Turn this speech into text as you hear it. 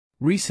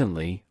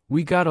Recently,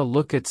 we got a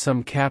look at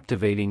some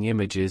captivating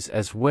images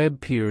as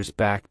Webb peers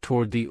back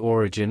toward the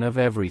origin of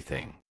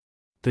everything.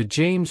 The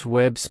James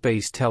Webb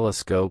Space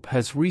Telescope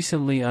has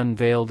recently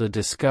unveiled a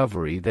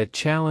discovery that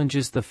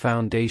challenges the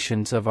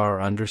foundations of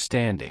our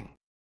understanding.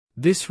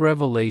 This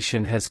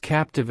revelation has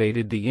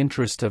captivated the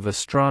interest of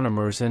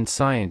astronomers and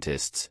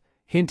scientists,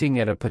 hinting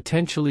at a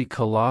potentially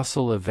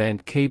colossal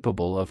event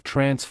capable of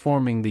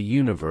transforming the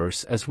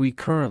universe as we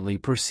currently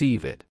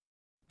perceive it.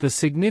 The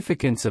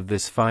significance of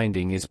this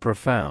finding is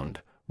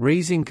profound,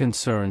 raising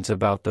concerns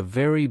about the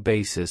very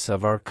basis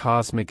of our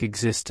cosmic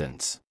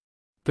existence.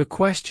 The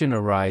question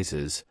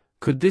arises,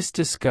 could this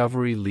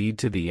discovery lead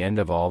to the end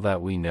of all that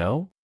we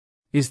know?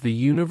 Is the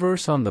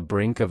universe on the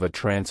brink of a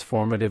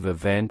transformative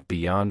event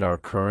beyond our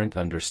current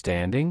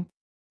understanding?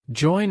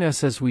 Join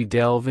us as we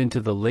delve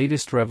into the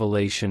latest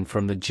revelation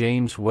from the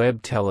James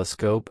Webb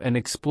Telescope and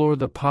explore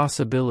the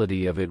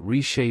possibility of it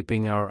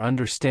reshaping our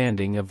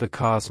understanding of the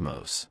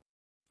cosmos.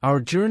 Our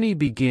journey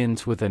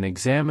begins with an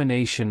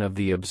examination of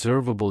the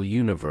observable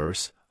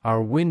universe,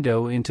 our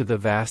window into the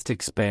vast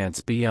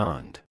expanse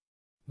beyond.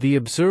 The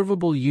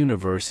observable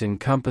universe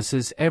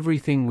encompasses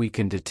everything we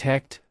can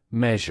detect,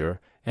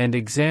 measure, and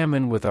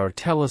examine with our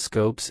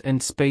telescopes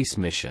and space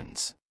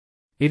missions.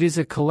 It is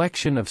a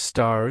collection of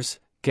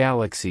stars,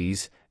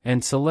 galaxies,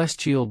 and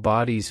celestial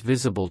bodies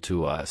visible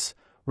to us,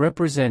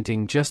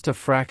 representing just a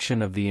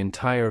fraction of the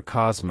entire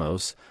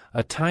cosmos,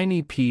 a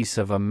tiny piece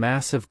of a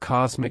massive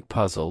cosmic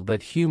puzzle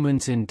that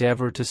humans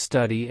endeavor to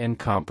study and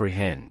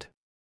comprehend.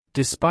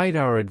 Despite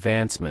our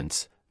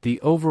advancements,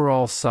 the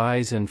overall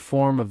size and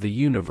form of the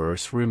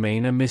universe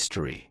remain a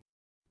mystery.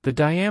 The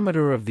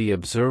diameter of the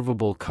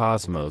observable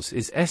cosmos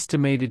is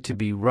estimated to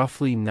be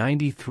roughly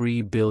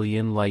 93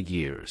 billion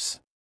light-years.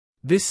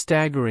 This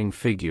staggering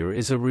figure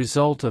is a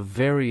result of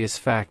various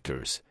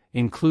factors,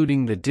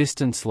 including the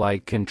distance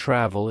light can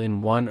travel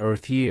in one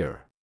Earth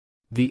year.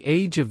 The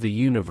age of the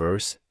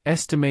universe,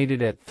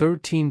 estimated at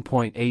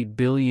 13.8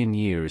 billion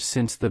years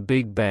since the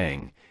Big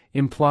Bang,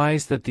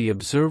 implies that the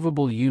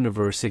observable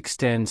universe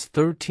extends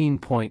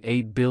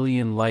 13.8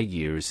 billion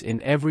light-years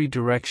in every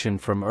direction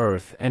from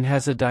Earth and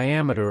has a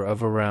diameter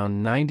of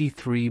around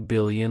 93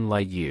 billion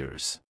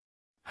light-years.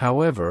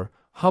 However,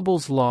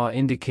 Hubble's law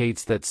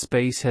indicates that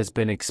space has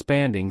been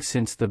expanding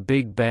since the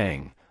Big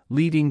Bang,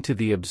 leading to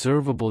the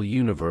observable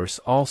universe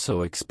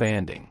also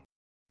expanding.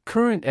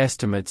 Current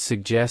estimates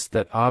suggest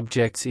that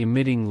objects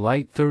emitting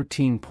light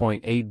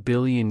 13.8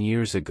 billion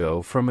years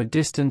ago from a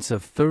distance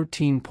of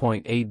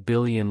 13.8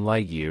 billion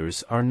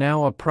light-years are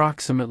now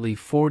approximately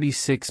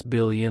 46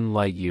 billion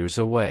light-years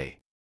away.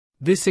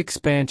 This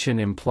expansion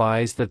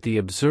implies that the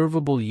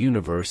observable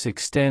universe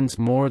extends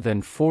more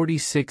than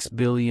 46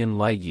 billion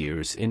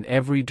light-years in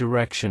every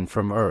direction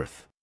from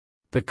Earth.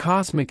 The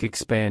cosmic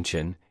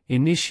expansion,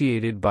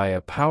 initiated by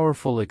a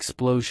powerful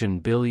explosion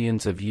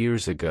billions of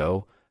years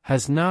ago,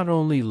 has not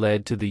only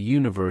led to the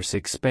universe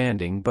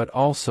expanding but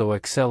also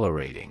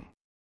accelerating.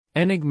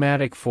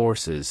 Enigmatic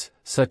forces,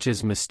 such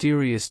as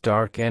mysterious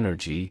dark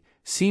energy,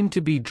 seem to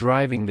be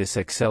driving this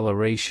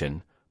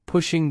acceleration,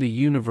 pushing the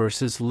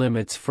universe's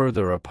limits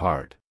further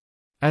apart.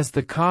 As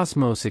the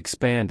cosmos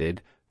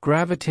expanded,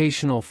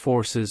 gravitational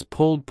forces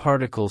pulled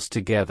particles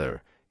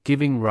together,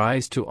 giving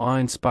rise to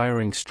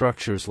awe-inspiring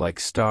structures like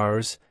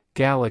stars,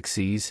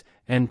 galaxies,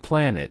 and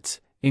planets,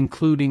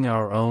 including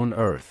our own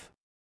Earth.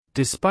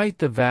 Despite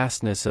the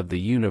vastness of the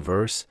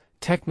universe,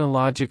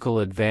 technological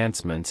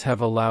advancements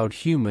have allowed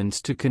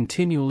humans to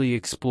continually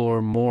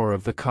explore more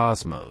of the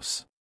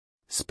cosmos.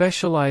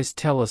 Specialized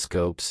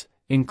telescopes,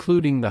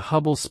 including the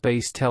Hubble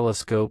Space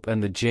Telescope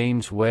and the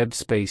James Webb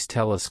Space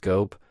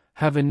Telescope,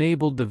 have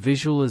enabled the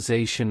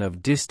visualization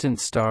of distant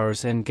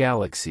stars and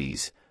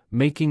galaxies,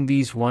 making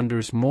these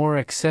wonders more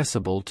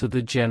accessible to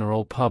the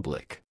general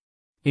public.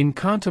 In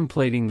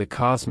contemplating the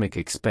cosmic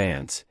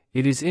expanse,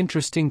 it is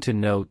interesting to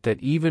note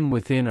that even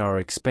within our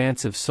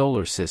expansive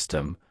solar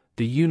system,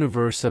 the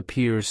universe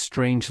appears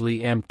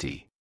strangely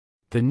empty.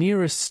 The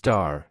nearest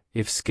star,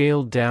 if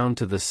scaled down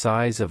to the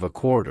size of a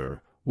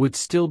quarter, would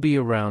still be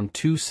around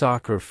 2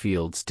 soccer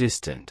fields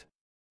distant.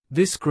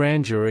 This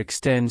grandeur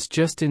extends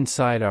just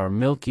inside our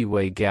Milky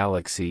Way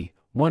galaxy,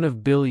 one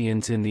of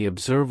billions in the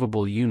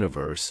observable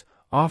universe,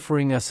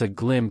 offering us a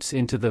glimpse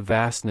into the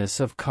vastness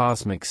of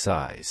cosmic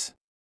size.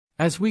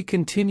 As we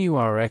continue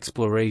our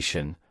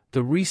exploration,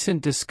 the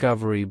recent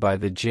discovery by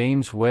the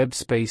James Webb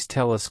Space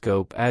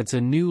Telescope adds a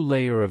new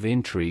layer of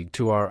intrigue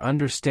to our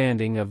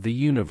understanding of the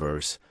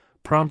universe,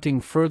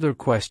 prompting further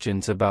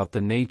questions about the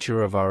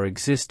nature of our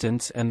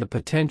existence and the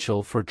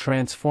potential for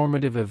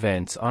transformative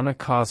events on a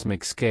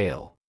cosmic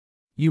scale.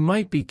 You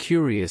might be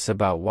curious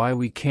about why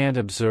we can't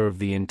observe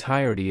the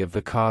entirety of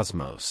the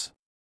cosmos.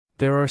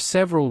 There are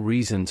several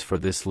reasons for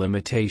this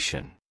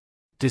limitation.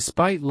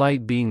 Despite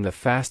light being the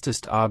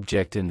fastest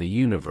object in the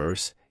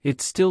universe, it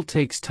still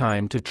takes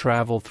time to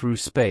travel through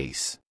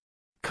space.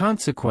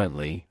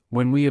 Consequently,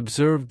 when we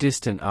observe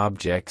distant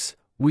objects,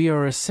 we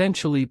are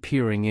essentially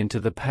peering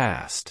into the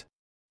past.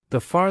 The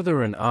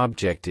farther an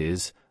object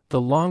is, the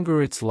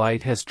longer its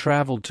light has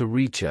traveled to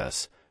reach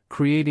us,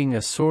 creating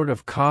a sort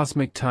of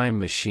cosmic time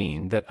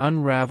machine that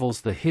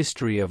unravels the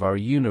history of our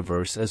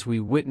universe as we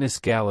witness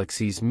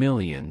galaxies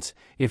millions,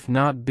 if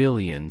not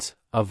billions,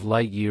 of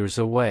light-years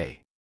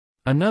away.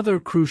 Another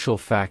crucial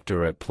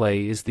factor at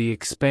play is the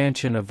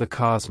expansion of the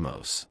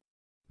cosmos.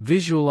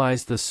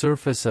 Visualize the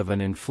surface of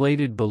an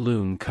inflated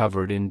balloon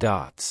covered in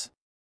dots.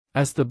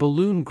 As the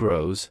balloon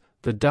grows,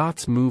 the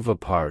dots move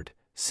apart.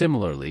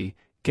 Similarly,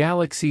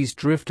 galaxies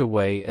drift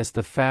away as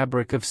the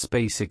fabric of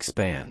space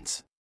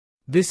expands.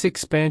 This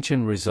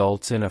expansion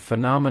results in a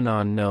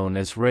phenomenon known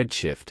as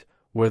redshift,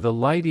 where the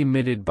light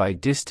emitted by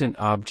distant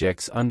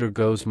objects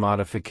undergoes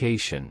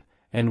modification,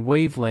 and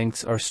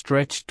wavelengths are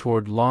stretched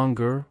toward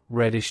longer,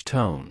 reddish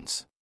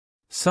tones.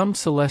 Some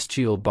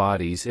celestial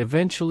bodies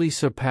eventually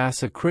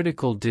surpass a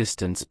critical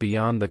distance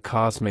beyond the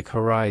cosmic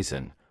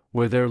horizon,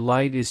 where their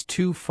light is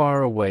too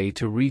far away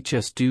to reach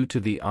us due to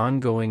the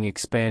ongoing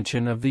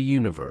expansion of the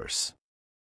universe.